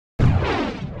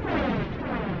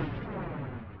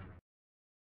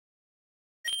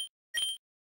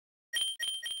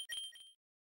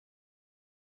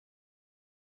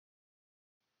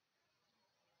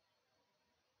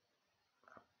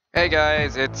Hey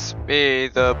guys, it's me,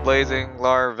 the blazing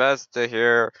Larvesta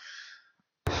here.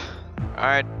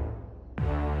 Alright,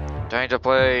 time to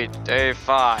play day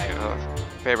 5 of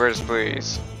Papers,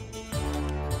 Please.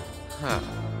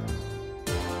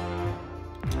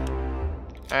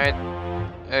 Alright,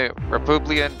 hey,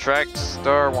 Republican track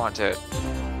star wanted.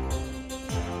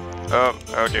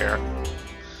 Oh dear.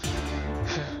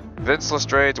 Vince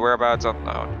Lestrade's whereabouts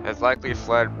unknown. Has likely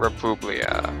fled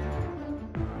Republia.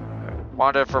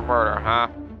 Wanted for murder, huh?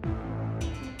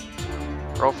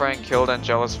 Girlfriend killed in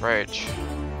jealous rage.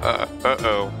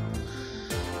 Uh-oh.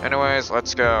 Anyways,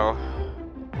 let's go.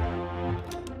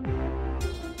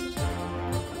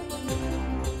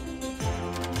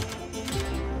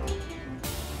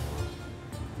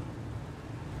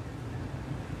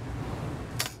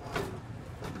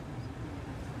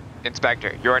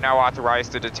 Inspector, you are now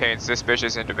authorized to detain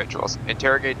suspicious individuals.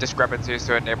 Interrogate discrepancies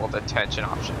to enable the detention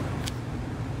option.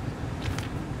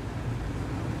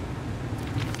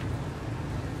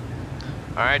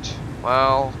 Alright,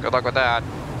 well, good luck with that.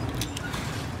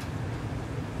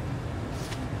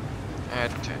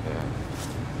 And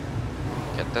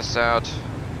get this out.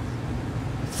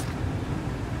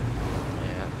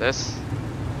 And this.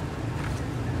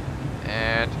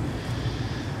 And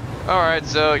alright,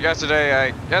 so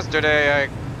yesterday I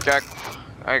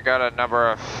got a number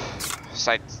of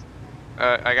sites.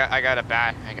 I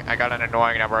got an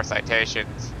annoying number of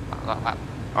citations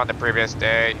on the previous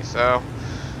day. So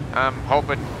I'm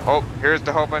here's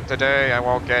to hoping today I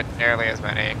won't get nearly as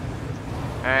many.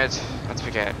 Alright, let's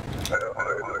begin.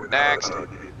 Next.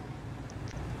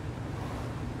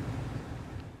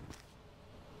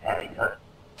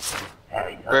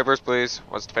 Papers, please.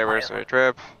 What's the papers for your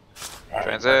trip?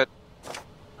 Transit.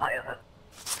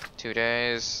 2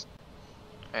 days.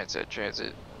 Exit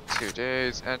transit. 2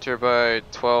 days. Enter by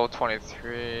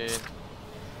 12:23.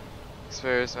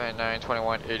 Expires by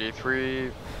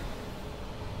 9:21:83.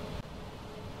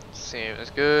 Seems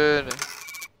good.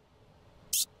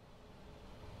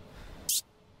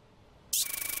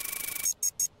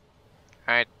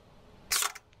 Alright.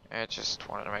 I just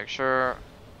wanted to make sure.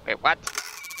 Wait, what?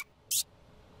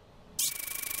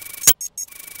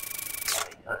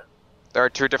 There are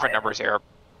 2 different numbers here.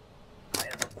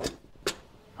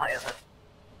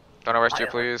 Don't arrest you,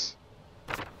 please.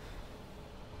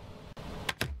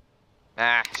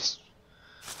 Nah, just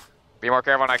be more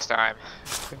careful next time.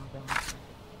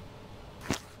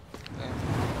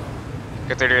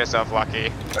 Consider yourself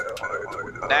lucky.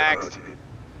 Next!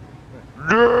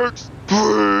 Next,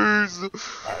 please!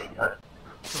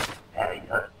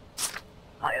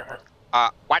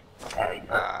 What?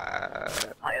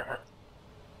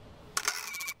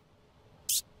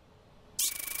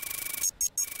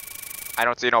 I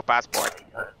don't see no passport.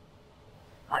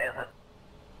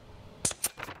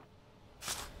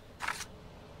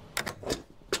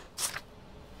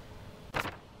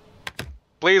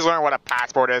 Please learn what a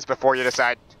passport is before you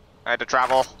decide to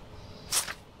travel.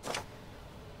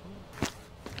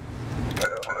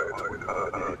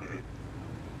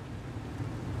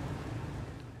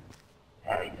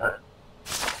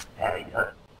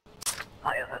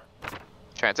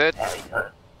 Transit.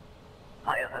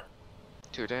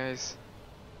 2 days.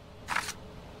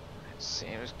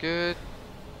 Seems good.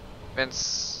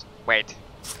 Vince, wait.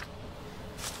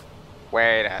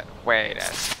 Wait a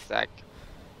sec.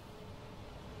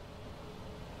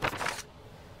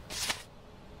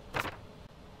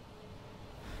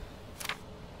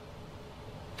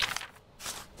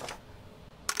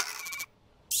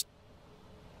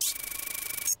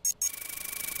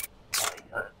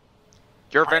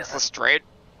 You're Vince Lestrade?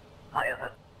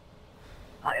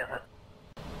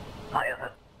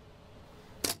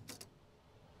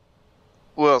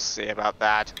 We'll see about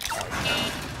that.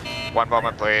 One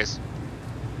moment, please.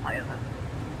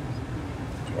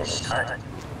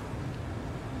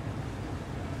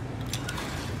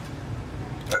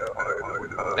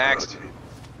 Next.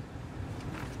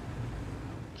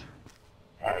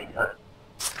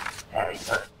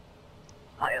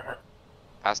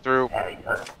 Pass through.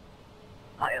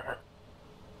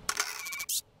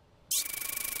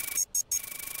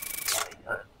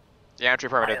 The entry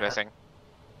permit is missing.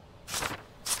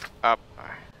 Up.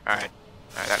 Alright.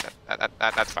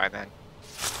 That's fine then.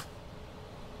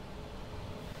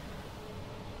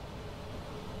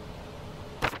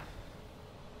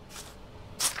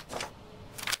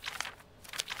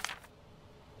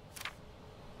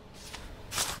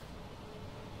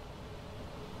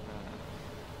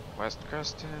 West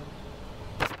Creston.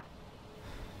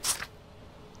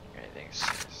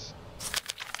 Anything's.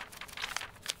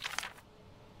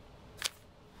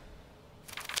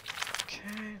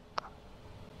 Okay.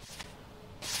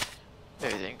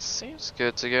 Everything seems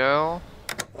good to go.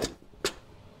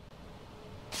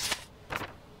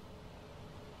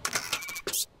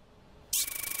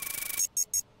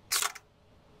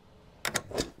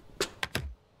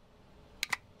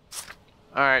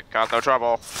 Alright, cause no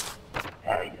trouble.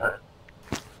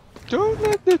 Don't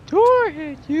let the door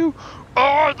hit you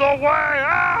all the way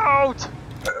out!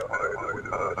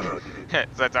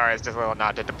 So sorry, it's just a little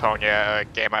nod to Deponia, a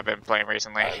game I've been playing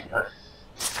recently.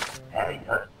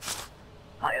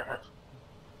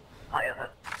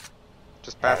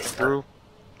 Just passing through.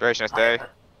 Duration of stay.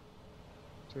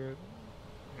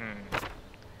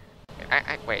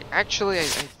 Wait, actually, I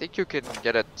think you can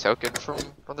get a token from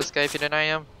this guy if you deny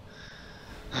him.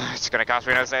 It's gonna cost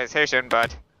me no sanitation,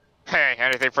 but hey,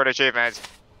 anything for the achievement.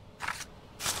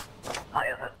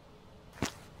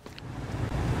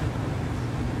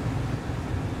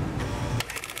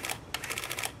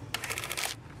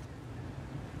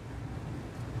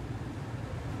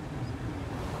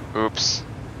 Oops.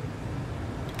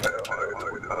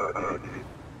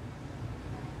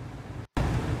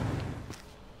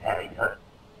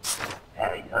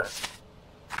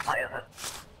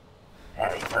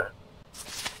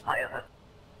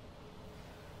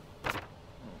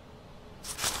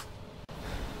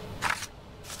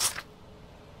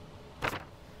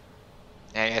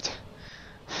 Dang it.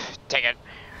 Dang it.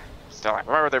 Still, I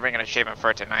remember there being an achievement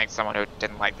for tonight, someone who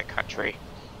didn't like the country.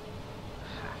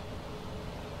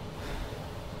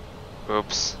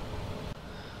 Oops.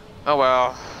 Oh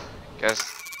well. Guess.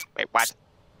 Wait, what?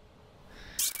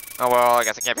 Oh well, I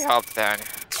guess it can't be helped then.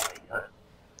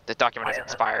 The document is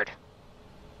expired.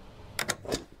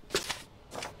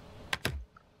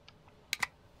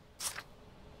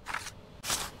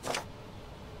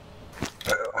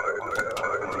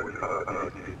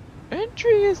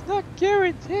 Entry is not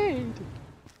guaranteed.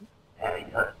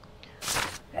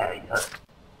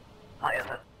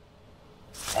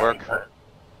 Work.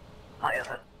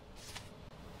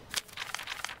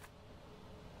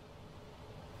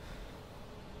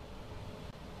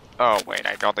 Oh wait,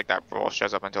 I don't think that rule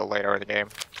shows up until later in the game.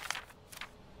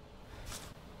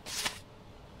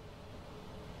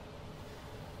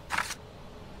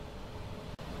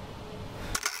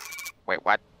 Wait,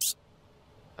 what?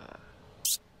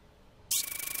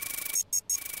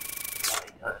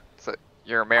 So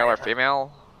you're male or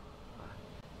female?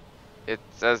 It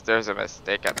says there's a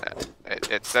mistake on that.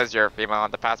 It says you're female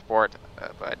on the passport,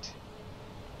 but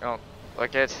don't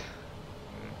look it.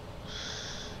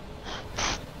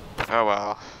 Oh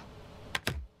well.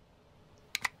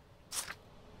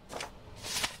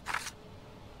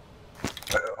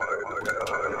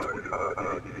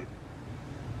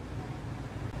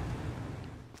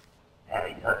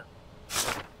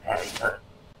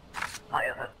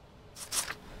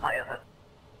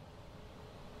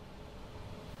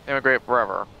 Immigrate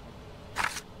forever.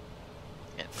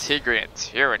 Integrity and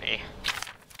tyranny.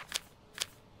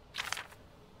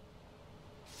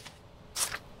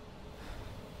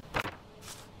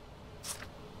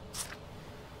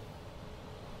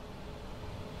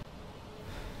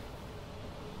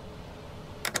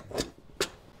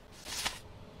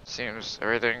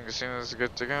 Everything seems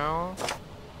good to go.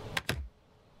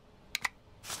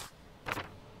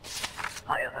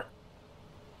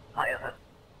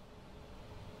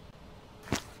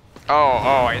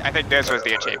 I think this was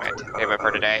the achievement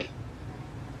for today.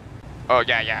 Oh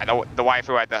yeah, the wife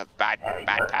who had the bad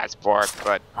passport,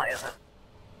 but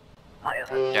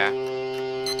yeah.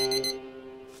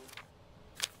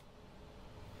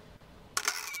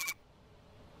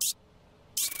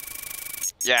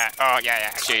 Yeah, oh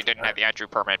yeah, she didn't have the entry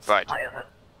permit, but...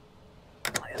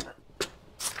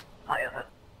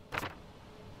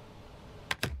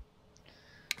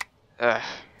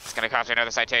 It's gonna cost me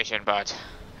another citation, but...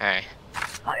 Hey.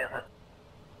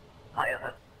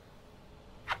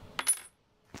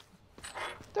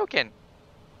 Token.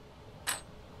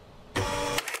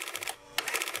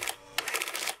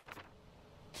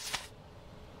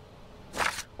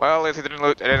 Well, at least I didn't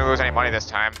lose any money this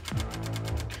time.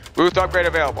 Boost upgrade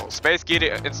available. Space key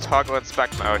to toggle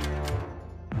inspect mode.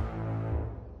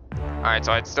 Alright,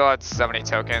 so I still had 70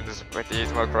 tokens with the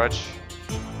easy mode crutch.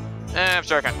 I'm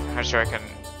sure I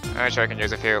can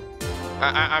use a few.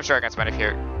 I'm sure I can spend a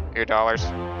few dollars.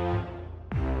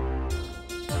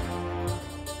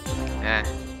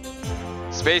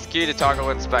 Space key to toggle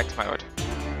inspect mode.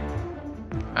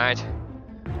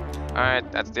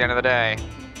 Alright, that's the end of the day.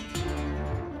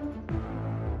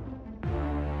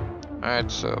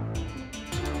 Alright, so...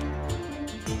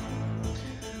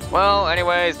 Well,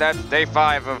 anyways, that's day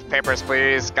 5 of Papers,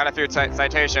 Please. Got a few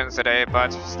citations today,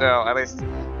 but still, at least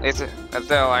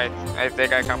still, I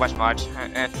think I accomplished much.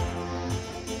 And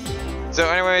So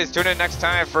anyways, tune in next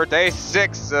time for day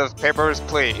 6 of Papers,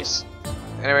 Please.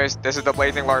 Anyways, this is the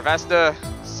Blazing Larvesta,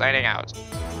 signing out.